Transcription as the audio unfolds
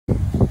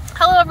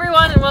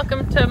everyone, and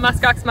welcome to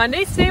Muskox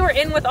Mondays. Today we're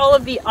in with all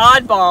of the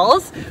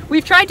oddballs.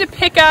 We've tried to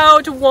pick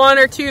out one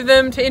or two of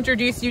them to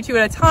introduce you to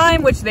at a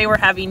time, which they were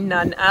having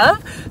none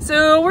of.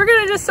 So we're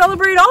gonna just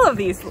celebrate all of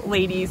these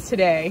ladies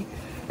today.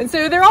 And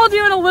so they're all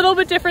doing a little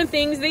bit different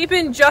things. They've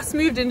been just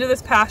moved into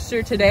this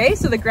pasture today,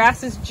 so the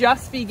grass is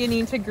just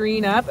beginning to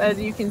green up,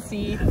 as you can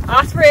see.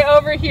 Osprey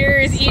over here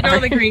is eating all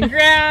the green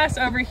grass.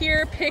 Over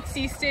here,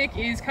 Pixie Stick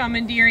is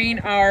commandeering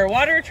our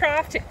water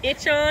trough to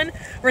itch on.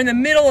 We're in the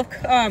middle of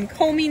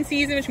combing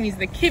season, which means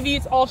the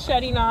kiviut's all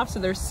shedding off, so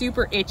they're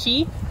super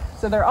itchy.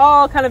 So they're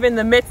all kind of in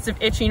the midst of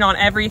itching on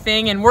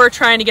everything, and we're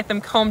trying to get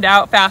them combed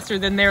out faster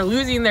than they're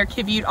losing their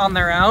kiviut on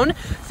their own.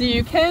 So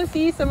you can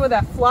see some of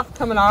that fluff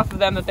coming off of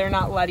them that they're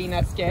not letting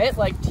us get,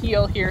 like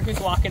Teal here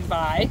who's walking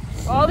by.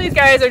 All these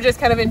guys are just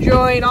kind of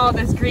enjoying all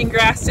this green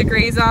grass to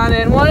graze on,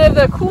 and one of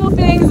the cool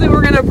things that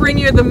we're gonna bring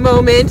you at the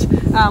moment,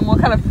 we'll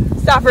kind of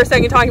stop for a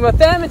second talking about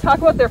them and talk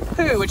about their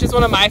poo, which is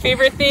one of my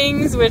favorite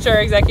things, which our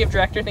executive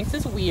director thinks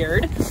is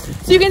weird.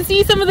 So you can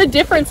see some of the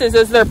differences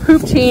as their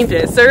poop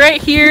changes. So right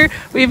here,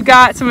 we've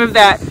got some of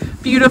that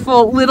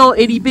beautiful little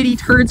itty bitty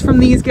turds from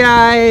these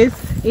guys,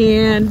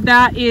 and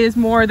that is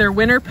more their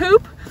winter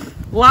poop.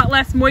 A lot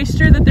less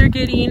moisture that they're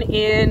getting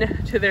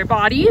into their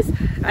bodies,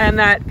 and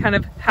that kind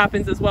of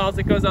happens as well as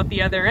it goes out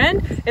the other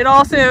end. It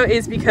also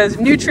is because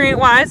nutrient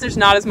wise there's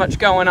not as much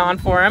going on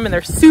for them, and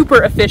they're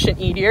super efficient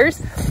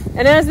eaters.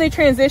 And as they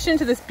transition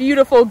to this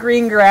beautiful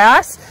green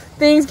grass,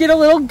 things get a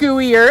little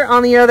gooier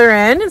on the other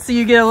end, and so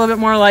you get a little bit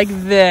more like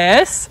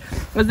this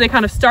as they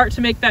kind of start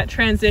to make that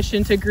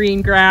transition to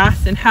green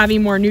grass and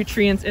having more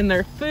nutrients in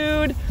their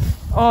food.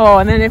 Oh,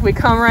 and then if we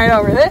come right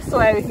over this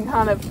way, we can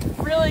kind of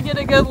really get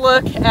a good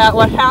look at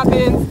what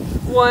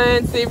happens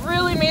once they've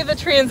really made the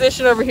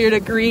transition over here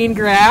to green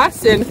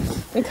grass, and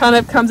it kind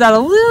of comes out a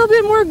little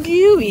bit more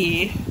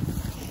gooey.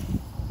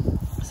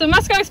 So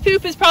muskox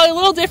poop is probably a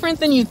little different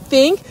than you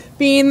think,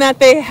 being that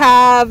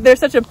they're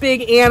such a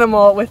big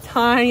animal with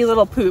tiny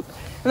little poop.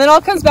 And then it all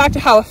comes back to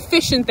how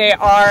efficient they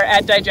are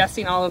at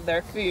digesting all of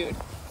their food.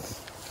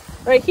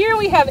 Right here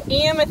we have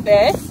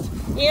Amethyst.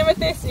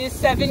 Amethyst is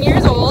 7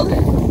 years old.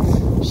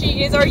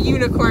 She is our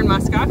unicorn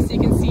muskox. So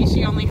you can see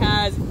she only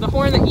has the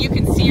horn that you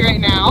can see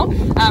right now,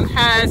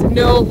 has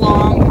no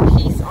long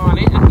piece on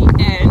it at the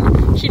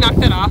end. She knocked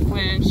that off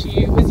when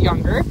she was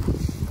younger,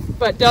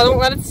 but don't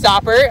let it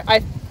stop her.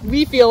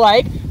 We feel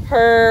like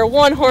her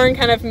one horn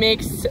kind of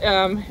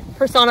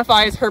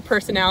personifies her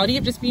personality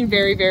of just being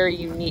very, very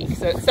unique.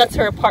 So it sets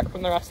her apart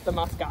from the rest of the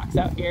muskox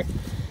out here.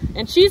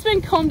 And she's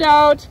been combed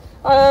out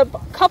a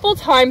couple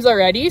times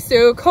already,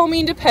 so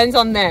combing depends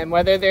on them,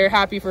 whether they're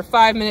happy for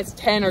 5 minutes,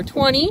 10, or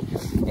 20.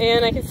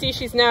 And I can see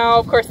she's now,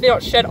 of course, they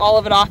don't shed all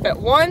of it off at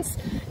once,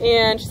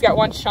 and she's got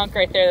one chunk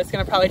right there that's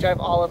going to probably drive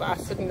all of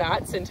us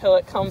nuts until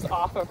it comes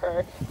off of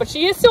her. But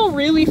she is still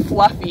really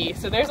fluffy,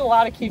 so there's a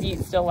lot of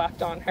kiviut still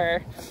left on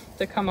her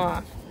to come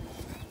off.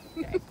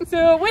 Okay.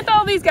 So with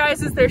all these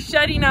guys, as they're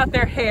shedding out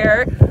their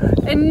hair,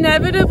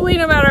 inevitably,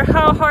 no matter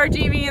how hard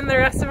JV and the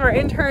rest of our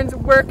interns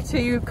work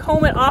to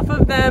comb it off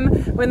of them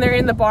when they're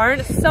in the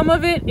barn, some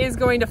of it is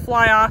going to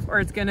fly off, or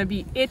it's going to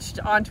be itched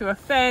onto a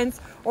fence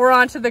or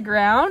onto the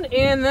ground,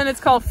 and then it's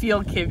called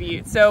field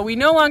kiviut. So we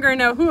no longer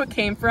know who it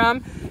came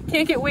from,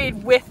 can't get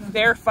weighed with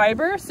their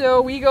fiber,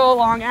 so we go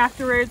along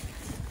afterwards,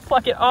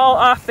 pluck it all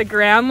off the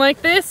ground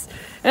like this,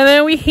 and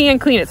then we hand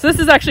clean it. So this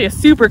is actually a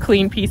super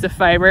clean piece of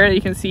fiber,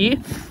 you can see.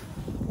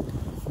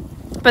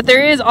 But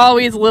there is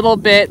always little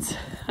bits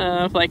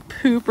of like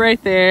poop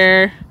right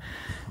there,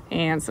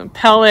 and some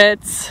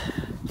pellets,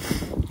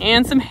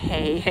 and some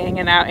hay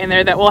hanging out in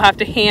there that we'll have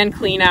to hand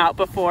clean out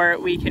before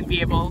we can be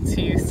able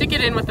to stick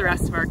it in with the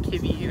rest of our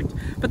kiviut.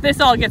 But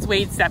this all gets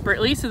weighed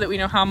separately so that we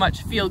know how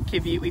much field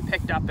kiviut we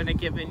picked up in a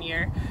given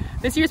year.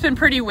 This year's been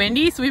pretty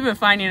windy, so we've been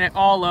finding it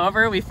all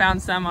over. We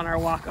found some on our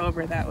walk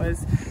over that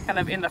was kind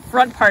of in the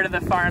front part of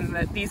the farm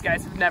that these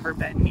guys have never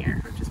been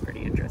near, which is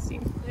pretty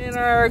interesting. And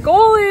our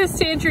goal is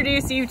to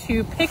introduce you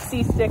to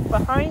Pixie Stick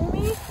behind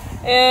me.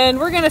 And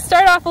we're gonna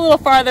start off a little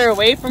farther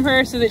away from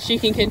her so that she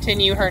can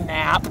continue her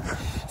nap.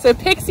 So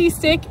Pixie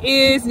Stick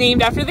is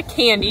named after the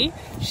candy.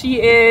 She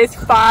is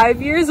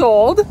 5 years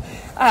old.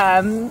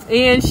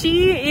 And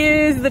she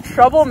is the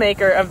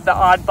troublemaker of the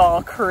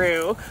oddball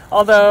crew,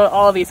 although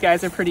all of these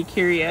guys are pretty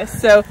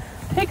curious. So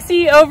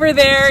Pixie over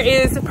there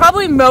is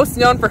probably most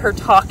known for her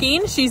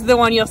talking. She's the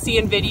one you'll see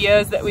in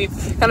videos that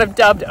we've kind of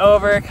dubbed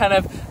over, kind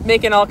of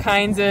making all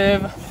kinds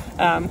of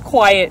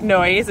quiet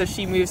noise as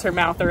she moves her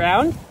mouth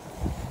around.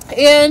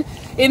 And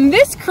in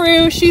this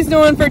crew, she's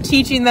known for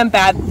teaching them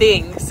bad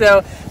things.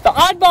 So the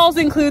oddballs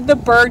include the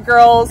bird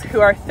girls, who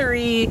are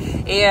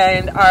 3,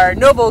 and our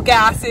noble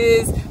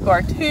gases, who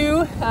are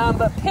 2.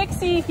 But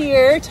Pixie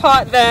here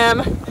taught them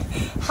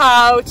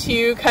how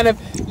to kind of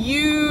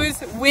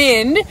use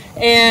wind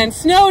and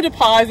snow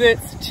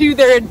deposits to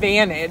their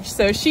advantage.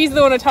 So she's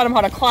the one who taught them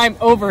how to climb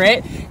over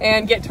it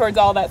and get towards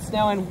all that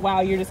snow, and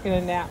wow, you're just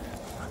gonna nap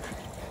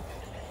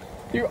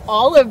through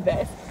all of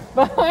this.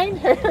 Behind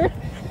her,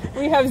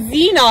 we have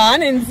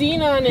Xenon, and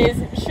Xenon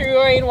is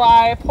showing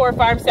why poor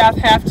farm staff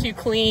have to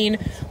clean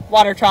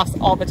water troughs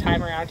all the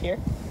time around here.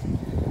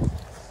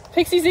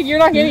 Pixie, you're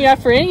not getting up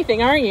for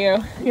anything, are you?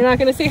 You're not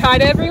going to say hi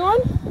to everyone?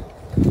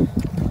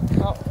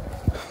 Oh,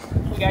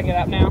 we gotta get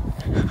up now.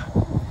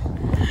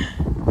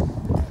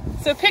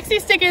 So Pixie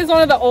Stick is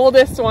one of the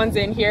oldest ones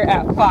in here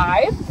at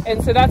 5,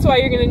 and so that's why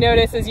you're going to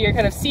notice as you're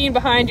kind of seeing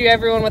behind you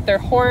everyone with their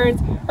horns.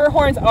 Her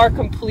horns are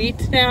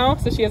complete now,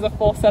 so she has a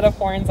full set of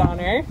horns on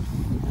her.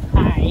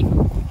 Hi.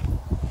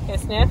 Can you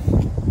sniff?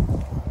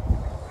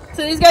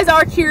 So these guys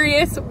are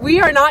curious. We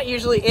are not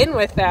usually in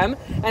with them,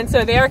 and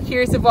so they are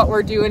curious of what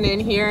we're doing in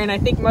here, and I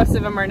think most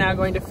of them are now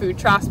going to food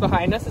troughs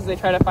behind us as they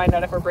try to find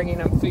out if we're bringing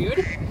them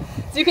food.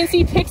 So you can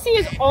see Pixie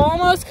is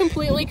almost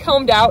completely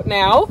combed out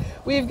now.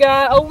 We've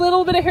got a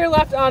little bit of hair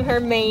left on her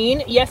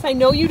mane. Yes, I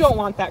know you don't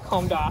want that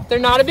combed off. They're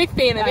not a big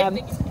fan of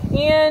it.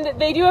 And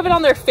they do have it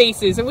on their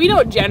faces, and we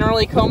don't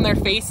generally comb their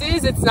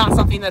faces. It's not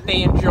something that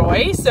they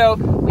enjoy, so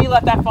we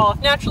let that fall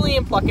off naturally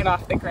and pluck it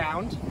off the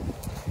ground.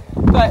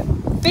 But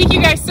thank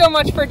you guys so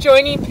much for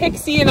joining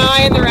Pixie and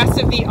I and the rest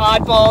of the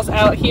oddballs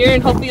out here,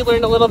 and hopefully you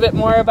learned a little bit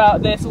more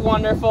about this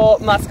wonderful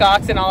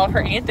muskox and all of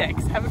her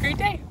antics. Have a great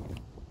day.